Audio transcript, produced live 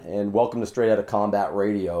and welcome to Straight Outta Combat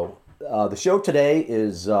Radio. The show today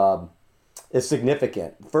is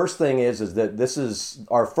significant. First thing is that this is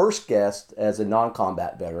our first guest as a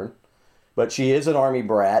non-combat veteran, but she is an Army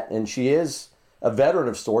brat, and she is a veteran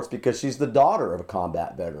of sorts because she's the daughter of a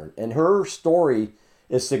combat veteran, and her story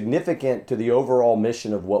is significant to the overall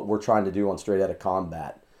mission of what we're trying to do on Straight Outta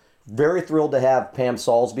Combat. Very thrilled to have Pam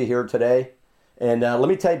Saulsby here today. And let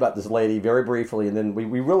me tell you about this lady very briefly, and then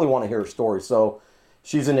we really want to hear her story. So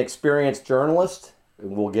she's an experienced journalist,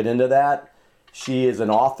 and we'll get into that. She is an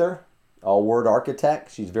author, a word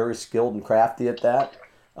architect. She's very skilled and crafty at that.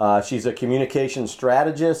 She's a communication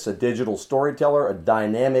strategist, a digital storyteller, a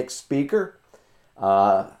dynamic speaker.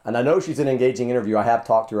 And I know she's an engaging interview. I have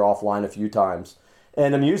talked to her offline a few times.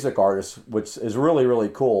 And a music artist, which is really, really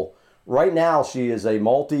cool. Right now, she is a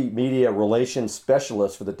multimedia relations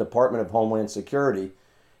specialist for the Department of Homeland Security,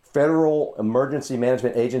 Federal Emergency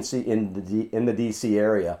Management Agency in the D.C.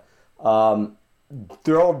 area.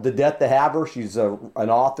 Thrilled to death to have her. She's an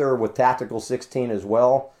author with Tactical 16 as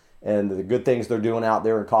well, and the good things they're doing out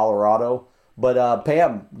there in Colorado. But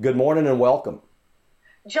Pam, good morning and welcome.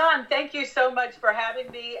 John, thank you so much for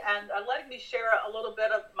having me and letting me share a little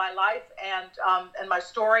bit of my life and my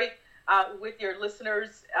story. With your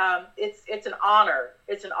listeners, it's an honor.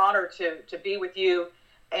 It's an honor to be with you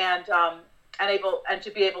and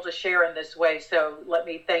to be able to share in this way. So let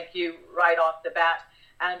me thank you right off the bat,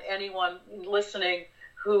 and anyone listening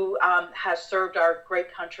who has served our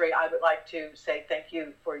great country. I would like to say thank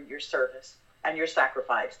you for your service and your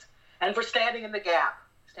sacrifice, and for standing in the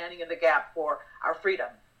gap for our freedom.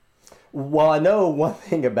 Well, I know one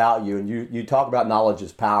thing about you, and you talk about knowledge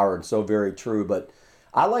is power, and so very true, but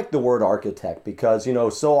I like the word architect because,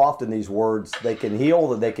 so often these words, they can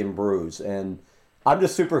heal and they can bruise. And I'm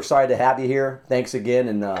just super excited to have you here. Thanks again.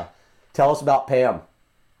 And tell us about Pam.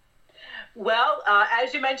 Well,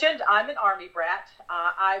 as you mentioned, I'm an Army brat.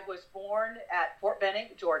 I was born at Fort Benning,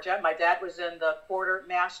 Georgia. My dad was in the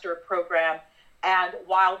quartermaster program. And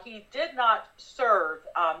while he did not serve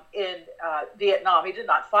in Vietnam, he did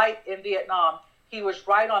not fight in Vietnam, he was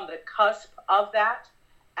right on the cusp of that.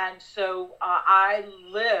 And so I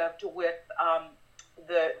lived with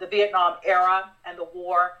the Vietnam era and the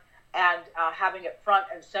war, and having it front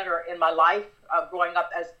and center in my life, growing up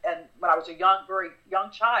and when I was a very young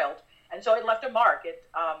child. And so it left a mark.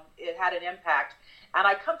 It had an impact. And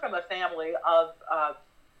I come from a family of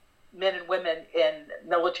men and women in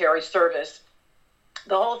military service.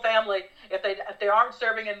 The whole family, if they aren't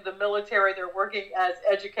serving in the military, they're working as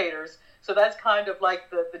educators. So that's kind of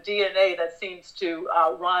like the DNA that seems to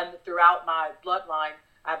run throughout my bloodline.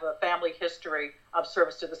 I have a family history of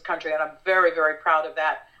service to this country, and I'm very, very proud of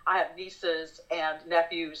that. I have nieces and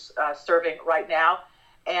nephews serving right now,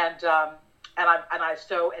 and I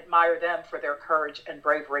so admire them for their courage and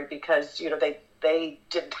bravery because they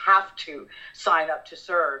didn't have to sign up to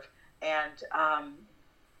serve, and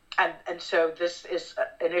so this is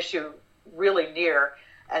an issue really near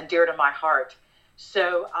and dear to my heart.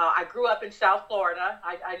 So I grew up in South Florida.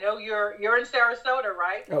 I know you're in Sarasota,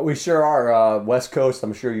 right? We sure are. West Coast.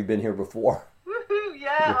 I'm sure you've been here before. Woo-hoo,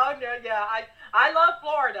 yeah. Oh no, yeah. I love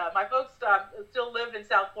Florida. My folks still live in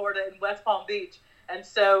South Florida in West Palm Beach, and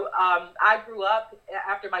so I grew up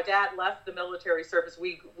after my dad left the military service.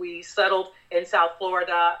 We settled in South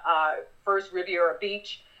Florida, first Riviera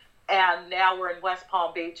Beach. And now we're in West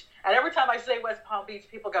Palm Beach. And every time I say West Palm Beach,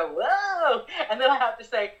 people go, whoa! And then I have to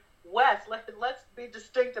say, West, let's be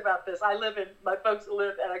distinct about this. My folks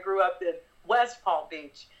live and I grew up in West Palm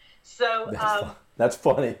Beach. So that's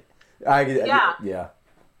funny. Yeah,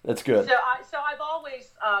 that's good. So I've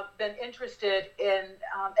always been interested in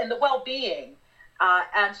the well-being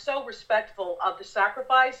and so respectful of the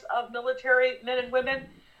sacrifice of military men and women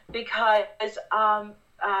because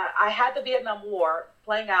I had the Vietnam War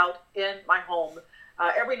playing out in my home.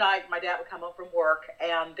 Every night, my dad would come home from work,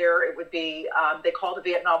 and there it would be, they called the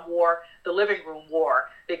Vietnam War the living room war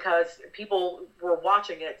because people were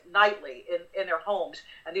watching it nightly in their homes,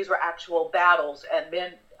 and these were actual battles, and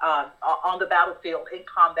men on the battlefield in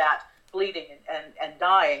combat, bleeding and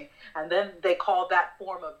dying. And then they called that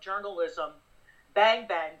form of journalism bang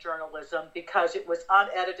bang journalism because it was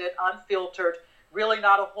unedited, unfiltered, really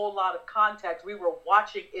not a whole lot of context. We were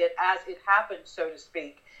watching it as it happened, so to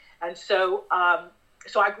speak. And so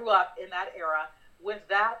so I grew up in that era with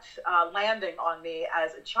that landing on me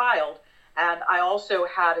as a child. And I also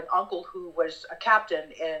had an uncle who was a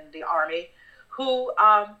captain in the Army who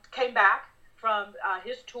came back from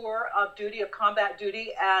his tour of duty, of combat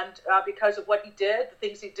duty, and because of what he did, the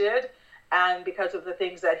things he did, and because of the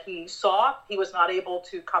things that he saw, he was not able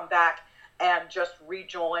to come back and just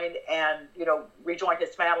rejoin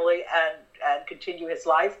his family and continue his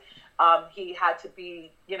life. He had to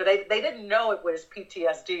be, they didn't know it was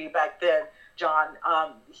PTSD back then, John.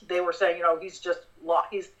 They were saying, he's just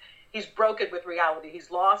lost. He's broken with reality.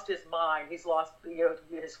 He's lost his mind. He's lost,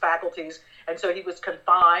 his faculties, and so he was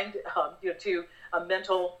confined, to a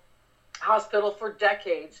mental hospital for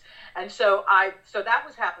decades. And so that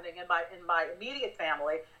was happening in my immediate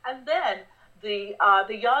family. And then the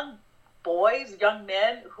young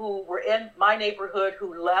men who were in my neighborhood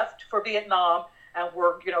who left for Vietnam and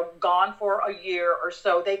were, gone for a year or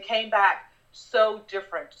so, they came back so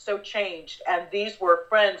different, so changed. And these were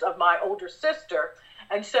friends of my older sister.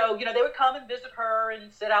 And so, they would come and visit her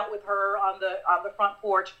and sit out with her on the front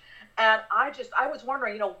porch. And I was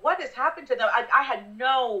wondering, what has happened to them? I had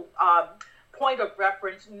no point of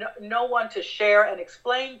reference, no one to share and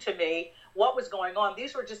explain to me what was going on.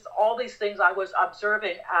 These were just all these things I was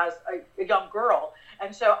observing as a young girl.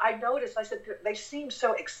 And so I noticed, I said, they seem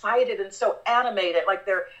so excited and so animated, like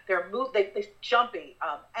they're jumpy,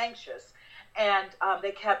 anxious. And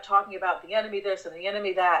they kept talking about the enemy this and the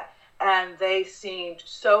enemy that. And they seemed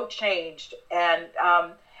so changed. And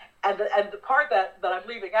the part that I'm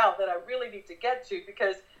leaving out that I really need to get to,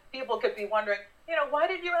 because people could be wondering, why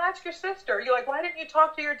didn't you ask your sister? You're like, why didn't you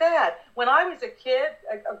talk to your dad? When I was a kid,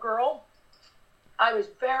 a girl, I was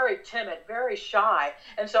very timid, very shy.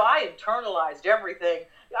 And so I internalized everything.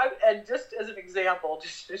 And just as an example,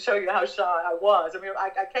 just to show you how shy I was,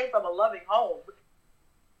 I came from a loving home,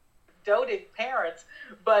 doting parents,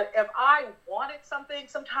 but if I wanted something,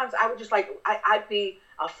 sometimes I would just I'd be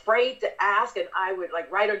afraid to ask, and I would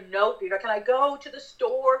write a note, can I go to the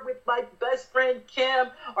store with my best friend Kim,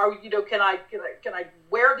 or can I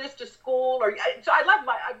wear this to school, or so I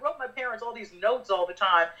wrote my parents all these notes all the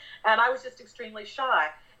time, and I was just extremely shy.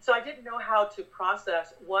 So I didn't know how to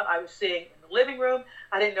process what I was seeing in the living room.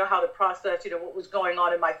 I didn't know how to process what was going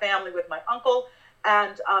on in my family with my uncle.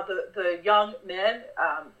 And the young men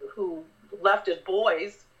who left as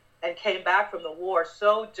boys and came back from the war,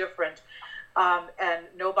 so different, and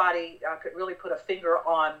nobody could really put a finger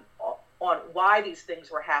on why these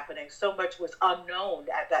things were happening. So much was unknown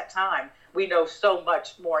at that time. We know so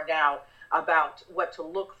much more now about what to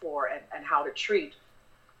look for and how to treat.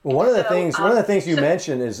 Well, one of the things you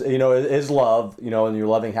mentioned is love, in your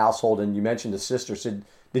loving household, and you mentioned a sister. So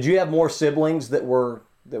did you have more siblings that were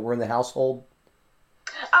in the household?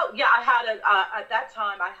 Oh yeah, I had at that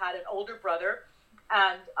time I had an older brother,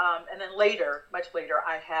 and then later, much later,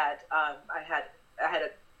 I had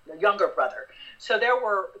a younger brother. So there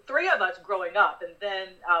were three of us growing up, and then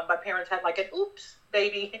my parents had an oops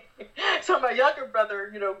baby. So my younger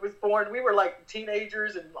brother, was born. We were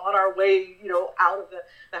teenagers and on our way, out of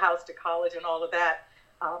the house to college and all of that.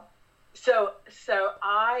 So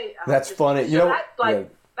I. That's funny.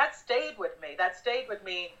 That stayed with me. That stayed with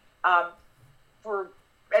me.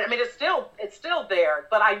 It's still there,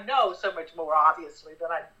 but I know so much more, obviously, than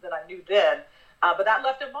I knew then. But that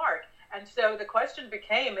left a mark. And so the question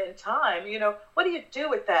became, in time, what do you do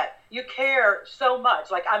with that? You care so much.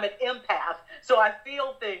 I'm an empath, so I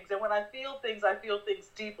feel things. And when I feel things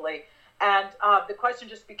deeply. And the question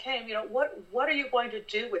just became, what are you going to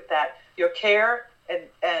do with that? Your care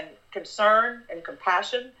and concern and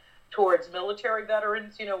compassion towards military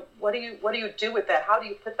veterans, what do you do with that? How do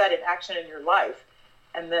you put that in action in your life?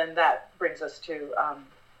 And then that brings us to,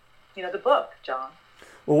 the book, John.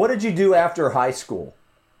 Well, what did you do after high school?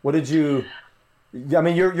 What did you?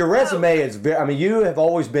 Your resume is very. You have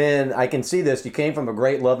always been. I can see this. You came from a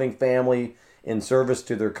great, loving family in service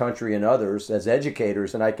to their country and others as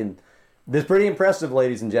educators, and this is pretty impressive,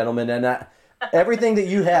 ladies and gentlemen. And everything that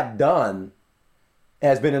you have done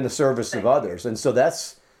has been in the service of others, and so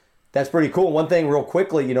that's pretty cool. One thing, real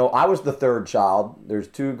quickly, I was the third child. There's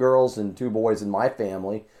 2 girls and 2 boys in my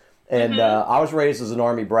family, and I was raised as an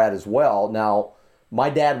Army brat as well. Now, my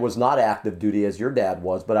dad was not active duty as your dad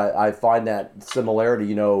was, but I find that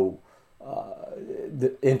similarity,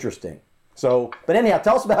 interesting. So, but anyhow,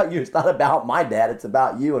 tell us about you. It's not about my dad; it's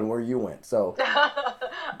about you and where you went. So.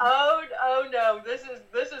 Oh no! This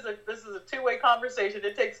is a two-way conversation.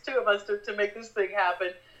 It takes 2 of us to make this thing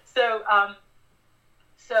happen. So.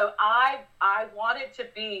 So I wanted to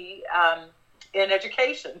be in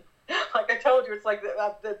education. Like I told you, it's like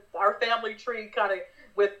our family tree kind of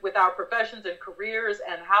with our professions and careers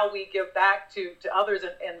and how we give back to others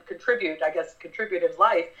and contribute in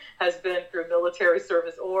life has been through military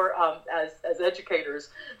service or as educators.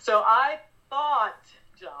 So I thought,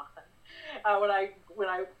 John, when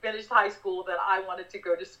I finished high school that I wanted to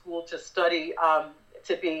go to school to study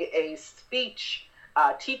to be a speech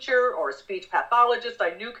teacher or a speech pathologist.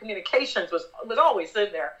 I knew communications was always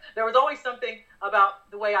in there. There was always something about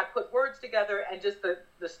the way I put words together and just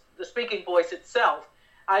the speaking voice itself.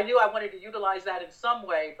 I knew I wanted to utilize that in some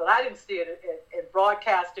way, but I didn't see it in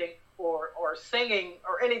broadcasting or singing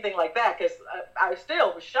or anything like that, because I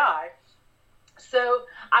still was shy. So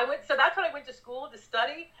that's when I went to school to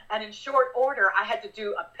study, and in short order, I had to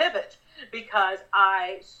do a pivot because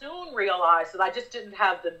I soon realized that I just didn't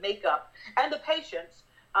have the makeup and the patience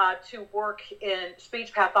to work in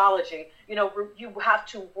speech pathology. You have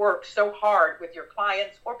to work so hard with your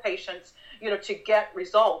clients or patients, to get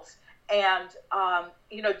results. And,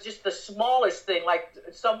 just the smallest thing, like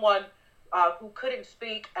someone who couldn't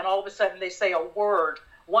speak and all of a sudden they say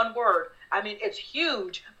one word. I mean, it's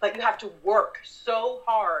huge, but you have to work so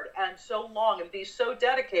hard and so long and be so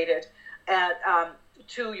dedicated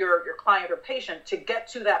to your client or patient to get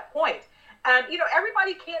to that point. And,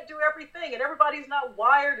 everybody can't do everything, and everybody's not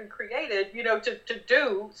wired and created, to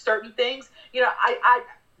do certain things.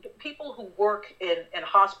 People who work in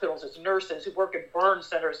hospitals as nurses, who work in burn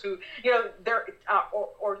centers, who, they're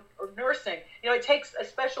or nursing, it takes a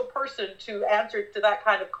special person to answer to that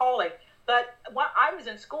kind of calling. But when I was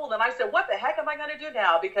in school, and I said, what the heck am I going to do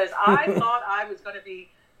now? Because I thought I was going to be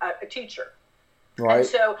a teacher. Right. And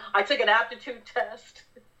so I took an aptitude test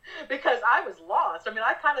because I was lost. I mean,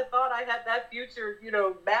 I kind of thought I had that future,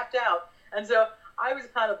 mapped out. And so I was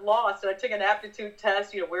kind of lost, and I took an aptitude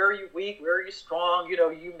test. Where are you weak? Where are you strong?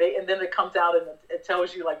 And then it comes out and it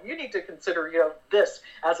tells you, like, you need to consider, this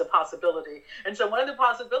as a possibility. And so one of the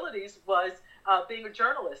possibilities was being a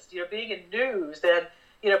journalist, being in news. And,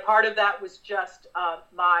 part of that was just I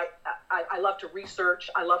love to research.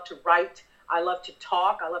 I love to write. I love to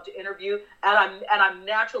talk. I love to interview. And I'm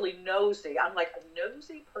naturally nosy. I'm like a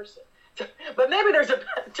nosy person. But maybe there's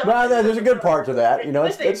there's a good part to that.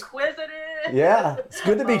 It's inquisitive. Yeah, it's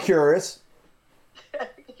good to be curious.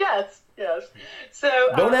 Yes. So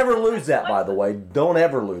don't ever lose that, by the way. Don't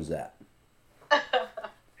ever lose that.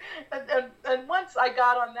 and once I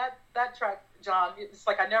got on that track, John, it's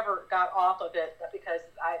like I never got off of it, because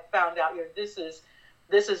I found out, this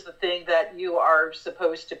is the thing that you are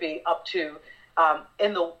supposed to be up to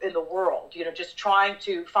in the world. Just trying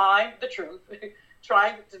to find the truth,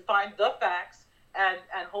 trying to find the facts, and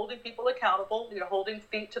holding people accountable, holding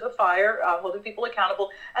feet to the fire, holding people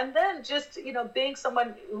accountable, and then just, being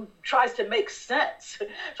someone who tries to make sense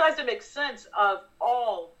of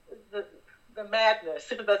all the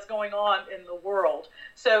madness that's going on in the world.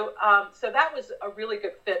 So that was a really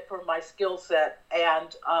good fit for my skill set,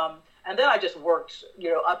 and then I just worked,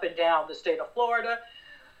 up and down the state of Florida,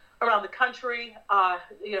 around the country,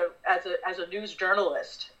 as a news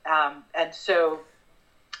journalist, and so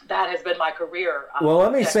that has been my career. Well,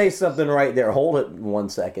 let me say something right there. Hold it 1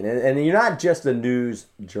 second. And you're not just a news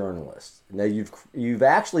journalist. Now, you've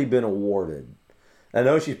actually been awarded. I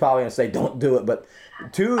know she's probably going to say, don't do it, but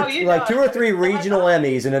two or three regional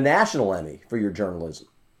Emmys and a national Emmy for your journalism.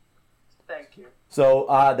 Thank you. So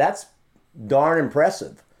that's darn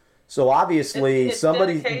impressive. So obviously it's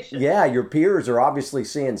dedication. Your peers are obviously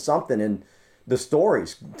seeing something in the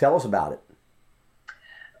stories. Tell us about it.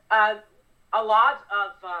 A lot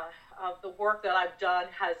of the work that I've done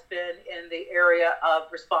has been in the area of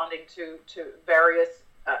responding to various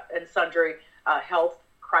and sundry health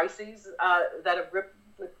crises that have ripped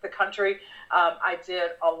the country. I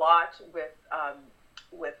did a lot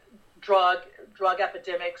with drug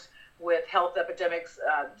epidemics, with health epidemics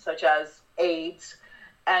such as AIDS,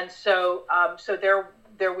 and so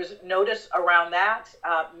there was notice around that.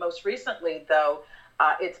 Most recently, though,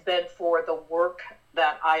 it's been for the work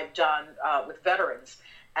that I've done with veterans.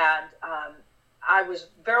 And I was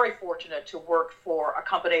very fortunate to work for a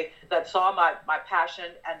company that saw my passion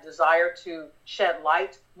and desire to shed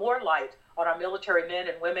more light on our military men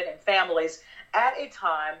and women and families at a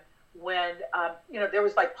time when, there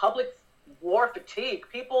was like public war fatigue.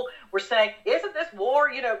 People were saying, isn't this war,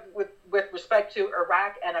 with respect to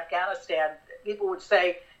Iraq and Afghanistan, people would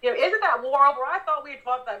say, isn't that war over? I thought we had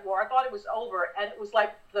fought that war. I thought it was over. And it was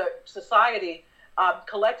like the society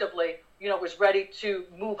collectively, was ready to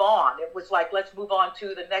move on. It was like, let's move on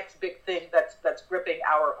to the next big thing that's gripping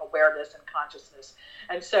our awareness and consciousness.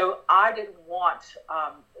 And so I didn't want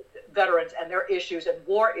veterans and their issues and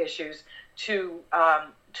war issues to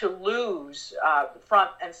lose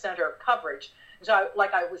front and center coverage. And so,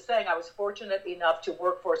 like I was saying, I was fortunate enough to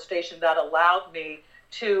work for a station that allowed me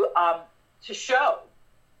to show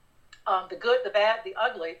the good, the bad, the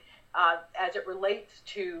ugly, as it relates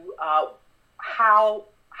to how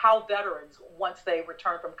veterans, once they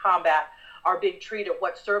return from combat, are being treated,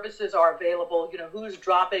 what services are available, who's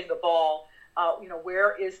dropping the ball,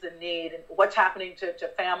 where is the need and what's happening to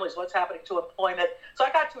families, what's happening to employment. So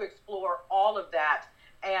I got to explore all of that,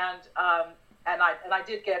 and I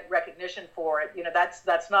did get recognition for it.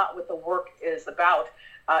 That's not what the work is about.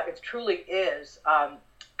 It truly is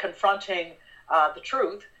confronting the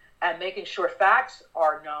truth and making sure facts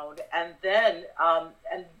are known, and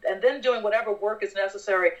then doing whatever work is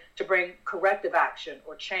necessary to bring corrective action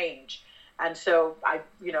or change. And so I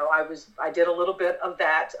did a little bit of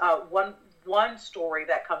that. One story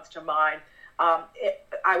that comes to mind,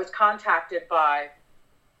 I was contacted by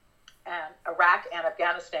an Iraq and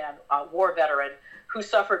Afghanistan war veteran who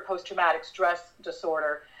suffered post-traumatic stress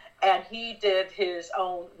disorder, and he did his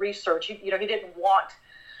own research. He didn't want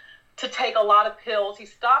to take a lot of pills. He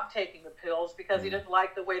stopped taking the pills because he didn't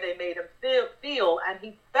like the way they made him feel, and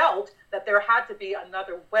he felt that there had to be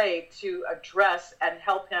another way to address and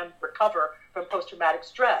help him recover from post-traumatic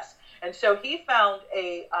stress. And so he found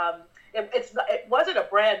it wasn't a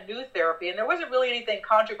brand new therapy, and there wasn't really anything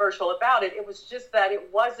controversial about it. It was just that it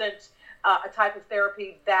wasn't a type of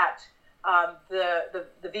therapy that the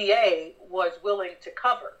VA was willing to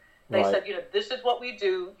cover. They said, this is what we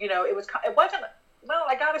do. It wasn't. Well,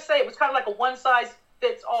 I got to say, it was kind of like a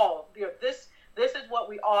one-size-fits-all. This is what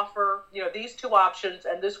we offer. These two options,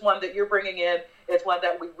 and this one that you're bringing in is one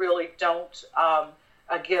that we really don't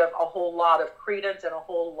give a whole lot of credence and a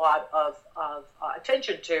whole lot of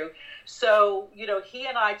attention to. So, he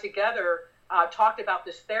and I together talked about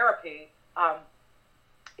this therapy.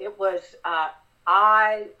 It was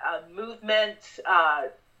eye movement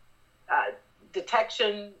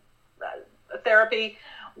detection therapy,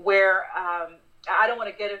 where I don't want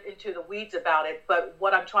to get into the weeds about it, but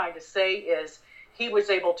what I'm trying to say is he was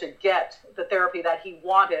able to get the therapy that he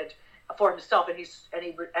wanted for himself, and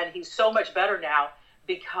he's so much better now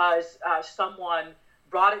because someone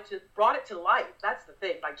brought it to light. That's the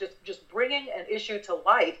thing, like just bringing an issue to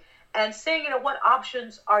light and seeing what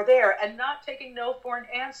options are there and not taking no for an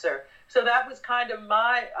answer. So that was kind of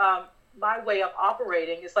my way of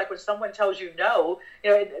operating. It's like when someone tells you no,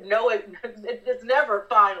 it's never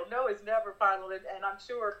final. No is never final, and I'm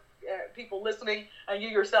sure people listening and you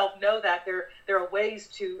yourself know that there are ways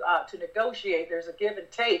to negotiate. There's a give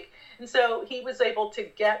and take, and so he was able to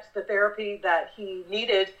get the therapy that he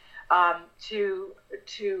needed to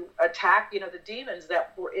attack the demons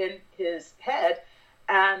that were in his head,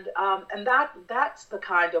 and that's the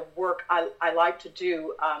kind of work I like to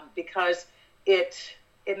do because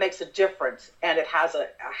it makes a difference, and it has a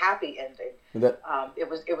happy ending.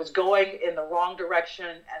 It was going in the wrong direction,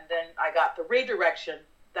 and then I got the redirection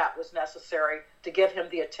that was necessary to give him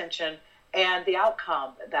the attention and the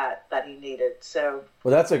outcome that he needed. So,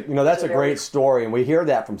 well, that's a great story, and we hear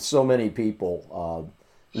that from so many people.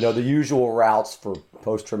 The usual routes for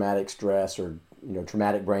post-traumatic stress or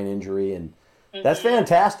traumatic brain injury, and that's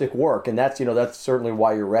fantastic work, and that's certainly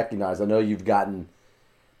why you're recognized. I know you've gotten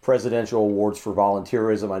presidential awards for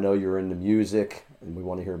volunteerism. I know you're into music, and we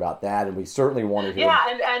want to hear about that, and we certainly want to hear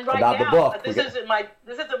and right about now, the book. This isn't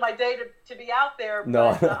my day to be out there.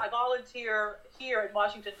 No. But, I volunteer here in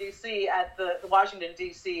Washington D.C. at the Washington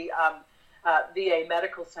D.C. VA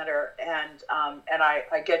Medical Center, and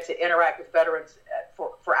I get to interact with veterans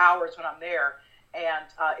for hours when I'm there. And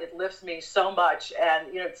it lifts me so much. And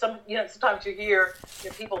sometimes you hear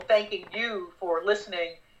people thanking you for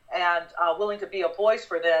listening and willing to be a voice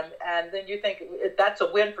for them, and then you think that's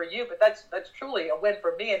a win for you, but that's truly a win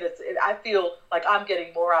for me, and I feel like I'm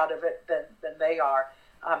getting more out of it than they are.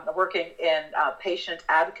 I'm working in patient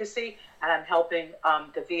advocacy, and I'm helping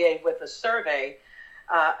the VA with a survey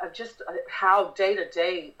of just how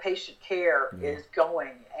day-to-day patient care is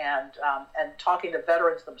going, and talking to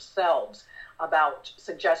veterans themselves about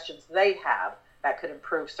suggestions they have that could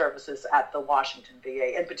improve services at the Washington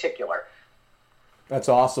VA in particular. That's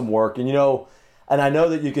awesome work. And and I know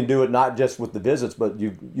that you can do it not just with the visits, but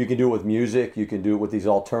you can do it with music, you can do it with these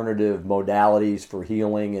alternative modalities for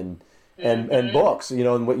healing and books.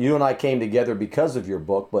 And what you and I came together because of your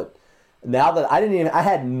book, but now that I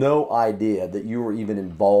had no idea that you were even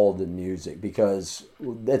involved in music, because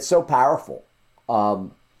it's so powerful.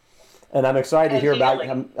 And I'm excited to hear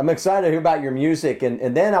about your music,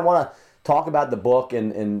 and then I want to talk about the book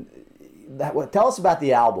and tell us about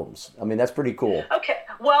the albums. I mean, that's pretty cool. Okay.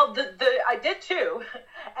 Well, I did too,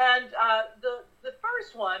 and the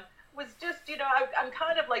first one was just I'm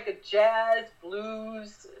kind of like a jazz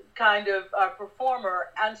blues kind of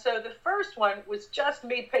performer, and so the first one was just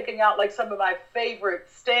me picking out like some of my favorite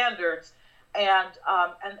standards and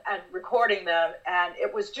recording them, and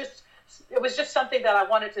it was just something that I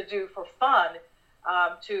wanted to do for fun,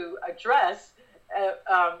 to address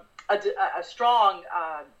a strong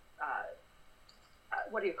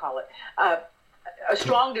what do you call it? A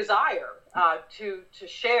strong desire to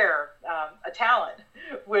share a talent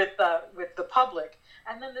with the public.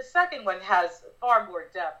 And then the second one has far more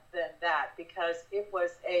depth than that, because it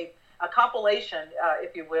was a compilation,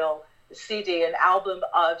 if you will, CD, an album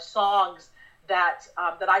of songs that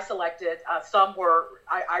I selected. Some were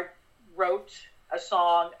I wrote a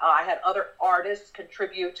song. I had other artists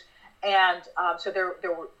contribute, and so there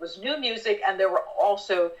was new music, and there were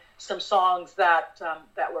also some songs that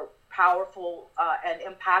were powerful and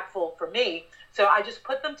impactful for me. So I just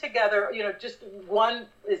put them together. Just one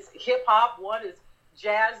is hip hop, one is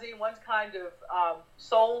jazzy, one's kind of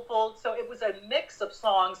soulful. So it was a mix of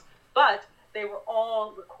songs, but they were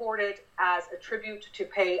all recorded as a tribute to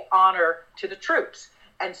pay honor to the troops.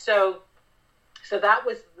 And so that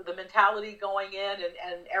was the mentality going in.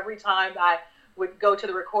 And every time I would go to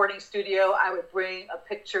the recording studio, I would bring a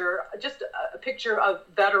picture, just a picture of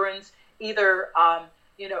veterans, either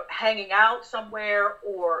hanging out somewhere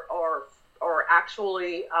or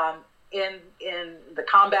actually in the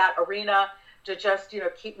combat arena, to just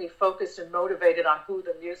keep me focused and motivated on who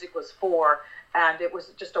the music was for. And it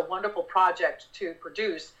was just a wonderful project to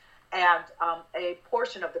produce. And a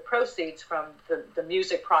portion of the proceeds from the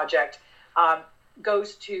music project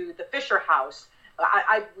goes to the Fisher House.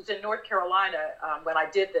 I was in North Carolina when I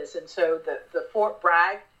did this, and so the Fort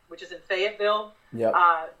Bragg, which is in Fayetteville, yep.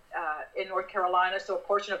 In North Carolina, so a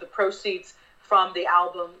portion of the proceeds from the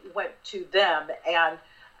album went to them. And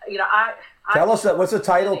tell us what's the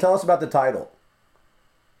title? Tell us about the title.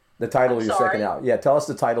 The title of your sorry? second album. Yeah, tell us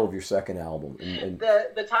the title of your second album.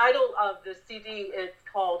 The title of the CD is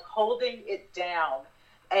called "Holding It Down,"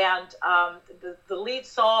 and the lead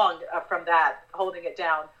song from that, "Holding It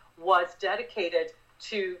Down," was dedicated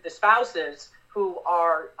to the spouses who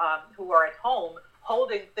are at home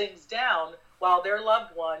holding things down while their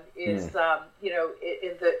loved one is in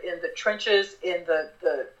the trenches, in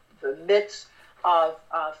the midst of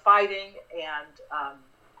fighting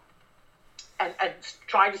and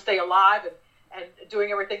trying to stay alive and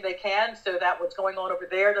doing everything they can so that what's going on over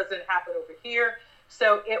there doesn't happen over here.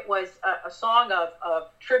 So it was a song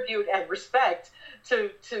of tribute and respect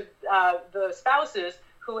to the spouses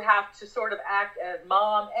who have to sort of act as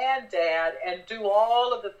mom and dad and do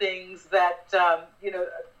all of the things that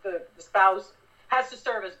the spouse has to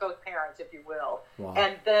serve as both parents, if you will. Wow.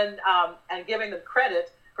 And then and giving them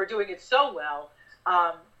credit for doing it so well.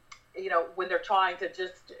 When they're trying to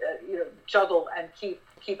just juggle and keep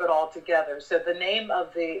it all together. So the name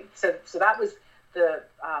of so that was the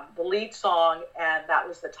lead song, and that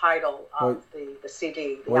was the title of the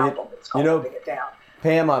CD, the album. It's called "Holding It Down."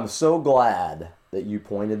 Pam, I'm so glad that you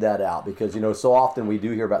pointed that out, because so often we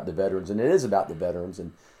do hear about the veterans, and it is about the veterans,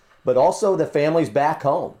 but also the families back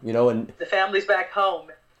home. And the families back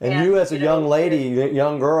home. And you, as a young lady,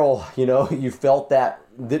 young girl, you felt that.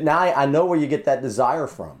 Now I know where you get that desire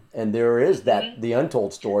from, and there is that the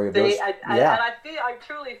untold story of those. I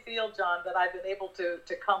truly feel, John, that I've been able to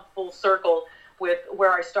come full circle with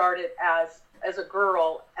where I started as a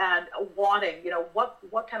girl and wanting,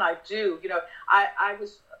 what can I do? I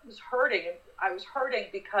was hurting, and I was hurting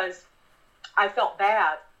because I felt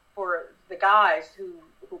bad for the guys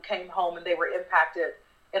who came home and they were impacted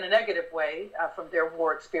in a negative way from their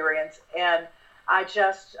war experience. And I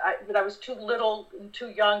was too little and too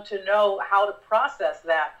young to know how to process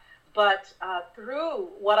that. But through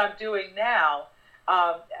what I'm doing now,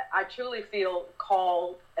 I truly feel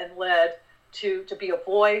called and led to be a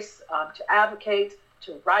voice, to advocate,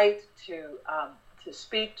 to write, to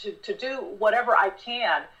speak, to do whatever I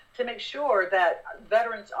can to make sure that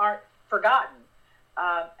veterans aren't forgotten,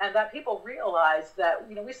 and that people realize that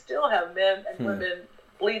we still have men and women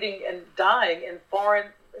bleeding and dying in foreign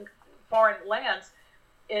lands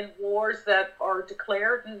in wars that are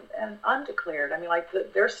declared and undeclared. I mean,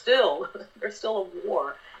 there's still a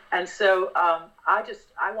war, and so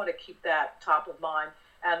I want to keep that top of mind,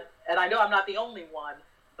 and I know I'm not the only one,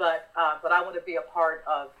 but I want to be a part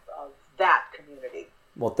of that community.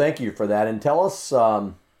 Well, thank you for that, and tell us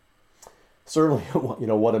certainly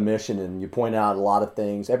what a mission, and you point out a lot of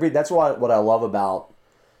things. That's what I love about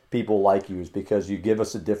people like you, is because you give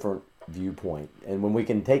us a different viewpoint, and when we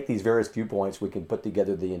can take these various viewpoints, we can put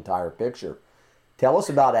together the entire picture. Tell us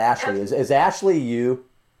about Ashley. Is Ashley you?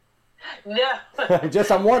 No.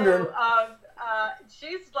 I'm wondering.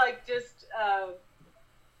 She's like just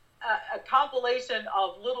a compilation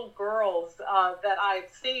of little girls that I've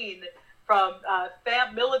seen from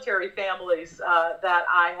military families that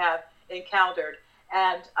I have encountered,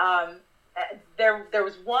 and there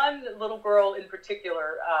was one little girl in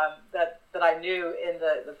particular that I knew in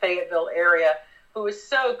the Fayetteville area who is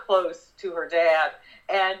so close to her dad.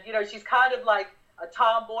 And, you know, she's kind of like a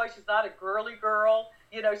tomboy. She's not a girly girl.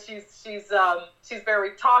 You know, she's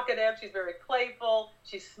very talkative. She's very playful.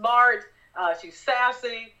 She's smart. She's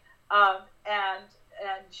sassy. And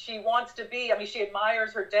she wants to be, I mean, she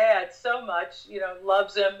admires her dad so much, you know,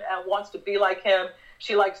 loves him and wants to be like him.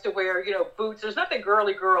 She likes to wear, you know, boots. There's nothing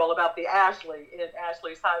girly girl about the Ashley in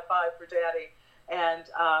Ashley's High Five for Daddy. And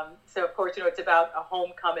so, of course, you know, it's about a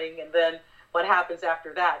homecoming and then what happens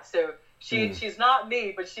after that. So she's not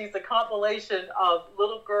me, but she's a compilation of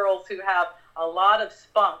little girls who have a lot of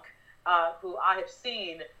spunk, who I have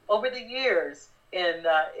seen over the years in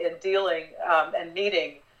dealing and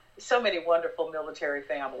meeting so many wonderful military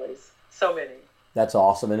families. So many. That's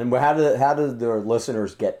awesome. And how do the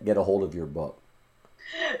listeners get a hold of your book?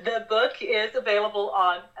 The book is available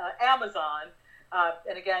on Amazon.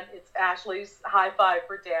 And again, it's Ashley's High Five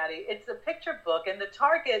for Daddy. It's a picture book, and the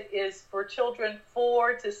target is for children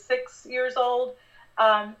 4 to 6 years old.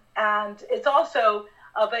 And it's also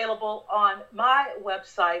available on my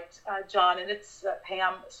website, John, and it's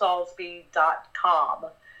PamSaulsby.com.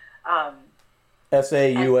 SAUL.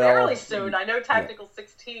 And fairly soon, I know Tactical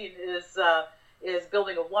 16 is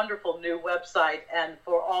building a wonderful new website, and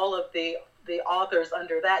for all of the authors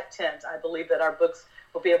under that tent, I believe that our books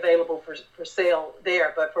will be available for sale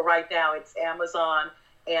there. But for right now, it's Amazon,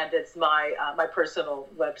 and it's my personal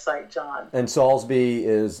website, John. And Saulsby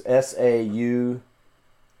is SAULSBY.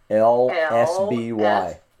 SBY.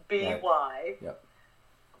 Right. Yep.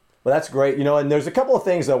 Well, that's great. You know, and there's a couple of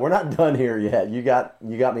things, though. We're not done here yet. You got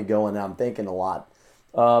me going now. I'm thinking a lot.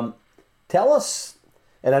 Tell us,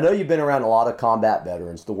 and I know you've been around a lot of combat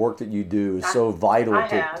veterans. The work that you do is so vital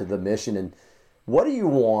to the mission. And what do you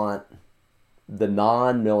want the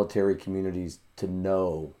non-military communities to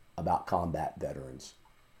know about combat veterans?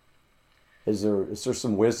 Is there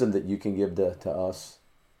some wisdom that you can give to us?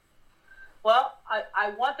 Well,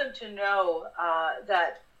 I want them to know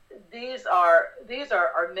that these are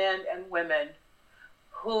men and women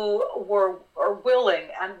who are willing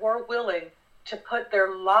to put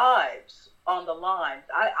their lives on the line.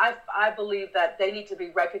 I believe that they need to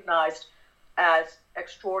be recognized as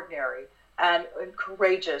extraordinary and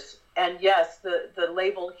courageous. And yes, the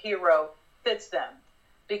label hero fits them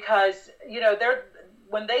because, you know,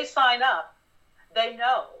 when they sign up, they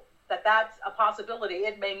know that that's a possibility.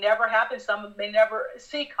 It may never happen. Some may never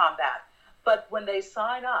see combat. But when they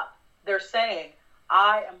sign up, they're saying,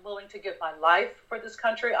 I am willing to give my life for this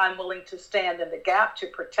country. I'm willing to stand in the gap to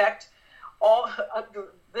protect all of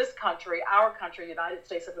this country, our country, United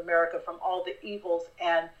States of America, from all the evils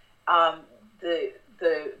and the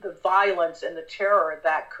violence and the terror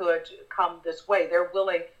that could come this way. They're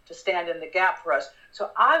willing to stand in the gap for us.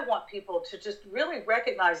 So I want people to just really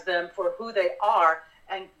recognize them for who they are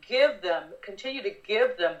and continue to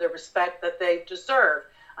give them the respect that they deserve.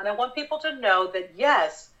 And I want people to know that,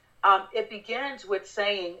 yes, it begins with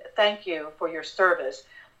saying thank you for your service.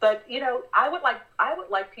 But, you know, I would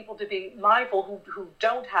like people to be mindful who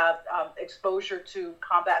don't have exposure to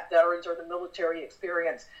combat veterans or the military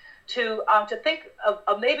experience to think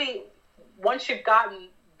of maybe once you've gotten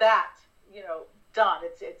that, you know, done,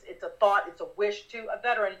 it's a thought, it's a wish to a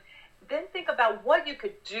veteran, then think about what you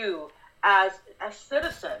could do as a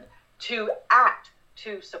citizen to act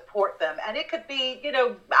to support them. And it could be, you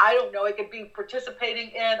know, I don't know, it could be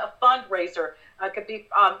participating in a fundraiser, it could be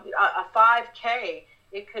a 5K,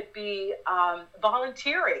 it could be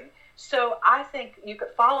volunteering. So I think you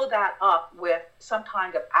could follow that up with some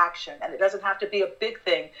kind of action, and it doesn't have to be a big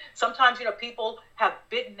thing. Sometimes, you know, people have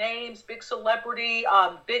big names, big celebrity,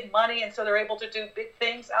 big money, and so they're able to do big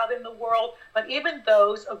things out in the world. But even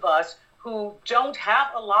those of us who don't have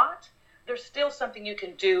a lot, there's still something you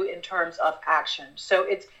can do in terms of action. So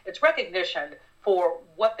it's recognition for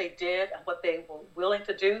what they did and what they were willing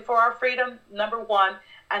to do for our freedom, number one.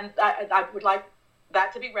 And I would like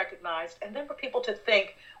that to be recognized. And then for people to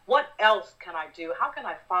think, what else can I do? How can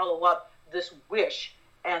I follow up this wish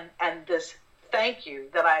and this thank you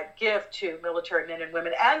that I give to military men and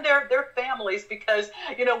women and their families? Because,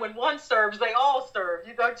 you know, when one serves, they all serve.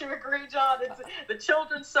 Don't you agree, John? The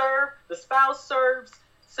children serve, the spouse serves.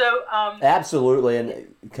 So absolutely.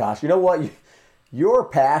 And gosh, you know what? Your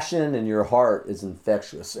passion and your heart is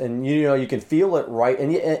infectious, and you know you can feel it right,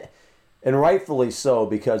 and rightfully so,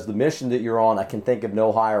 because the mission that you're on, I can think of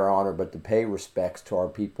no higher honor but to pay respects to our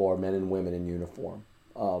people, our men and women in uniform.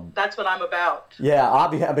 That's what I'm about. Yeah, I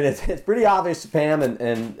mean it's pretty obvious, Pam,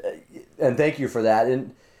 and thank you for that.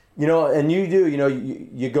 And you know, and you do, you know,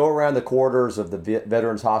 you go around the corridors of the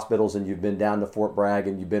veterans hospitals, and you've been down to Fort Bragg,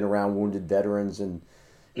 and you've been around wounded veterans, and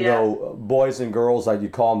Yes. boys and girls, like you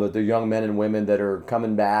call them, the young men and women that are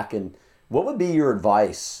coming back, and what would be your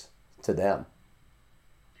advice to them?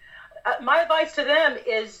 My advice to them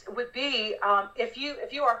would be, if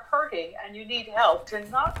you are hurting and you need help, to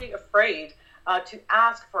not be afraid to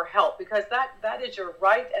ask for help, because that is your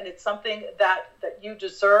right, and it's something that you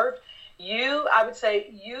deserve. I would say,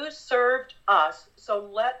 you served us, so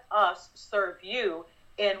let us serve you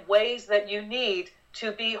in ways that you need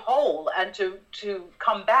to be whole and to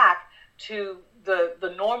come back to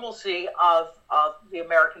the normalcy of the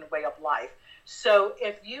American way of life. So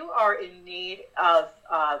if you are in need of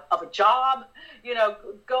a job,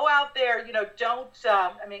 go out there. Don't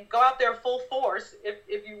go out there full force,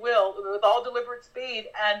 if you will, with all deliberate speed,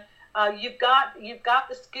 and you've got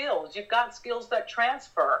the skills. You've got skills that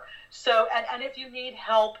transfer. So and if you need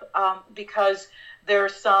help because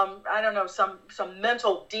there's some, I don't know, some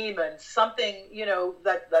mental demon, something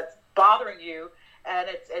that's bothering you, and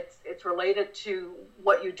it's related to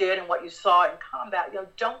what you did and what you saw in combat.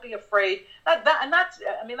 Don't be afraid. That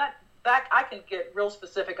I can get real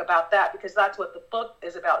specific about that, because that's what the book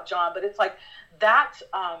is about, John. But it's like that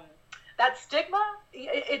stigma.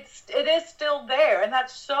 It is still there, and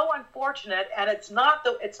that's so unfortunate. And it's not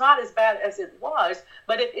as bad as it was,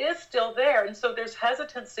 but it is still there. And so there's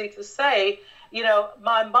hesitancy to say,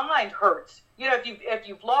 my mind hurts. If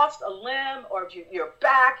you've lost a limb, or if your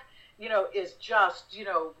back is just,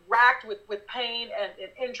 racked with pain and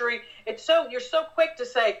injury. You're so quick to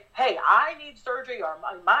say, hey, I need surgery, or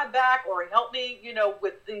my back, or help me,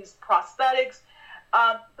 with these prosthetics.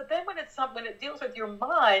 But then when it deals with your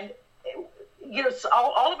mind,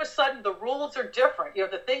 all of a sudden the rules are different.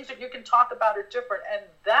 The things that you can talk about are different, and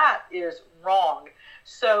that is wrong.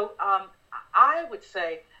 So I would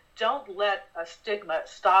say, don't let a stigma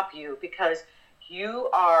stop you, because you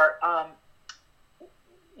are,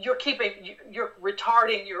 you're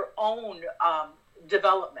retarding your own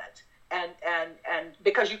development, and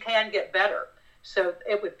because you can get better. So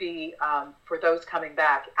it would be, for those coming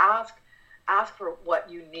back, ask for what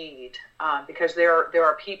you need, because there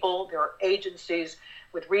are people, there are agencies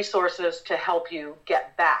with resources to help you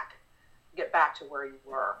get back to where you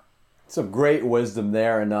were. Some great wisdom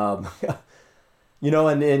there, and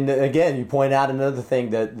and again, you point out another thing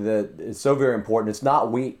that is so very important. It's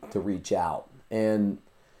not weak to reach out, and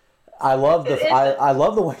I love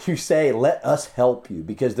the way you say, let us help you,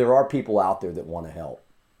 because there are people out there that want to help.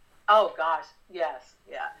 Oh gosh, yes,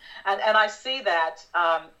 yeah. And I see that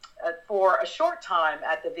for a short time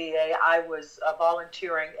at the VA. I was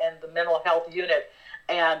volunteering in the mental health unit,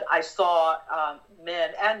 and I saw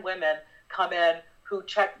men and women come in who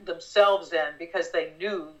checked themselves in because they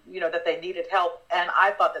knew, that they needed help. And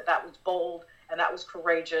I thought that was bold and that was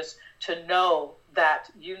courageous, to know that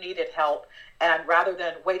you needed help. And rather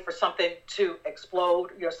than wait for something to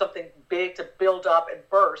explode, something big to build up and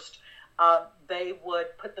burst, they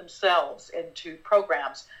would put themselves into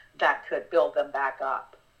programs that could build them back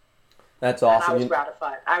up. That's awesome. And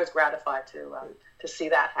I was gratified to see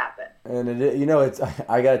that happen. And it's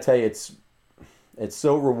I got to tell you, it's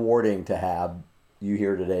so rewarding to have you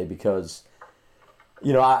here today, because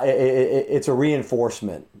it's a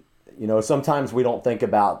reinforcement. Sometimes we don't think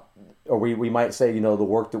about, or we might say, the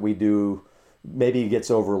work that we do maybe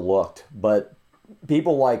gets overlooked, but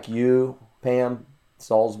people like you, Pam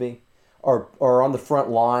Soulsby, are on the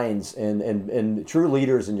front lines and true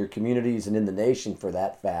leaders in your communities and in the nation, for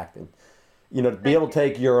that fact. And to be able to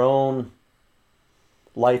take your own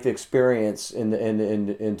life experience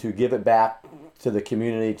and to give it back to the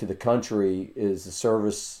community, to the country, is a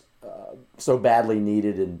service so badly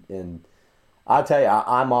needed. And I'll tell you,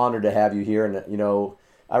 I'm honored to have you here. And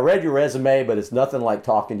I read your resume, but it's nothing like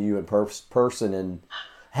talking to you in person. And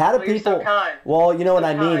how do people? You're so kind. Well, and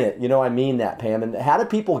I mean it. I mean that, Pam. And how do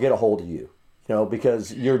people get a hold of you?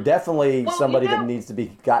 Because you're definitely somebody that needs to be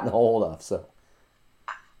gotten a hold of. So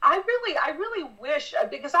I really wish,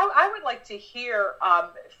 because I would like to hear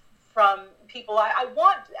from people. I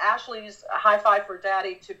want Ashley's High Five for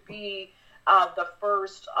Daddy to be the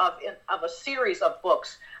first of a series of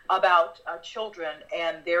books about children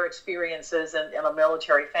and their experiences in a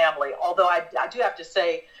military family. Although I do have to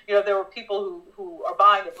say, there are people who are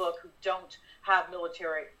buying the book who don't have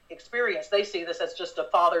military experience. They see this as just a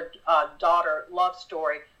father-daughter love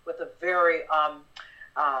story with a very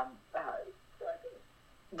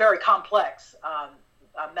very complex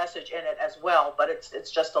message in it as well. But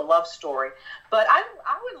it's just a love story. But I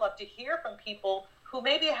would love to hear from people who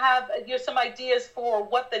maybe have some ideas for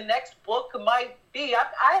what the next book might be.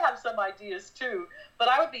 I have some ideas too, but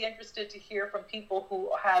I would be interested to hear from people who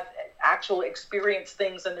have actual experienced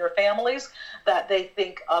things in their families that they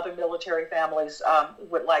think other military families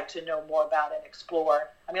would like to know more about and explore.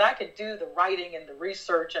 I mean, I can do the writing and the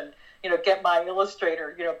research and get my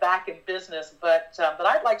illustrator back in business, but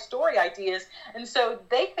I'd like story ideas, and so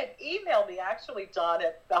they could email me actually, John,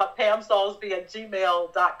 at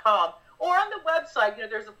pamsaulsby@gmail.com. Or on the website,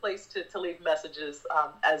 there's a place to leave messages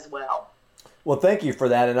as well. Well, thank you for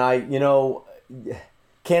that. And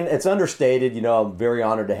Ken, it's understated. I'm very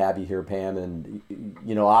honored to have you here, Pam. And,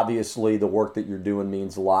 obviously the work that you're doing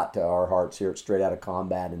means a lot to our hearts here at Straight Outta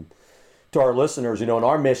Combat. And to our listeners, and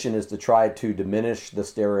our mission is to try to diminish the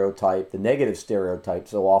stereotype, the negative stereotype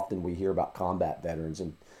so often we hear about combat veterans.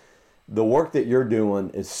 And the work that you're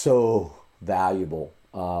doing is so valuable.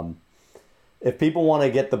 If people want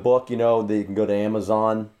to get the book, they can go to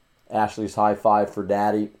Amazon, Ashley's High Five for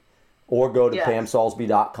Daddy, or go to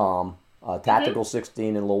pamsaulsby.com, Tactical 16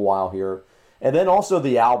 in a little while here. And then also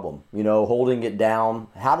the album, Holding It Down.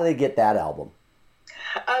 How do they get that album?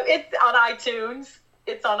 It's on iTunes.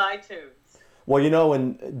 Well,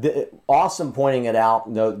 and awesome pointing it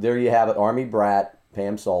out. There you have it, Army brat,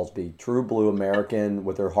 Pam Saulsby, true blue American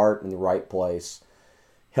with her heart in the right place,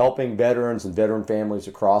 helping veterans and veteran families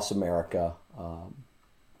across America.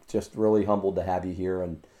 Just really humbled to have you here,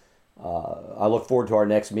 and I look forward to our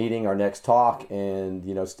next meeting, our next talk,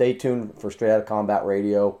 and stay tuned for Straight Outta Combat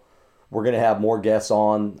Radio. We're going to have more guests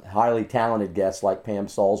on, highly talented guests like Pam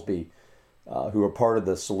Saulsby, who are part of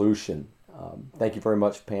the solution. Thank you very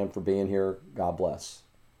much, Pam, for being here. God bless.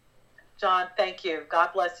 John, thank you.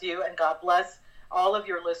 God bless you, and God bless all of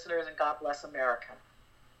your listeners, and God bless America.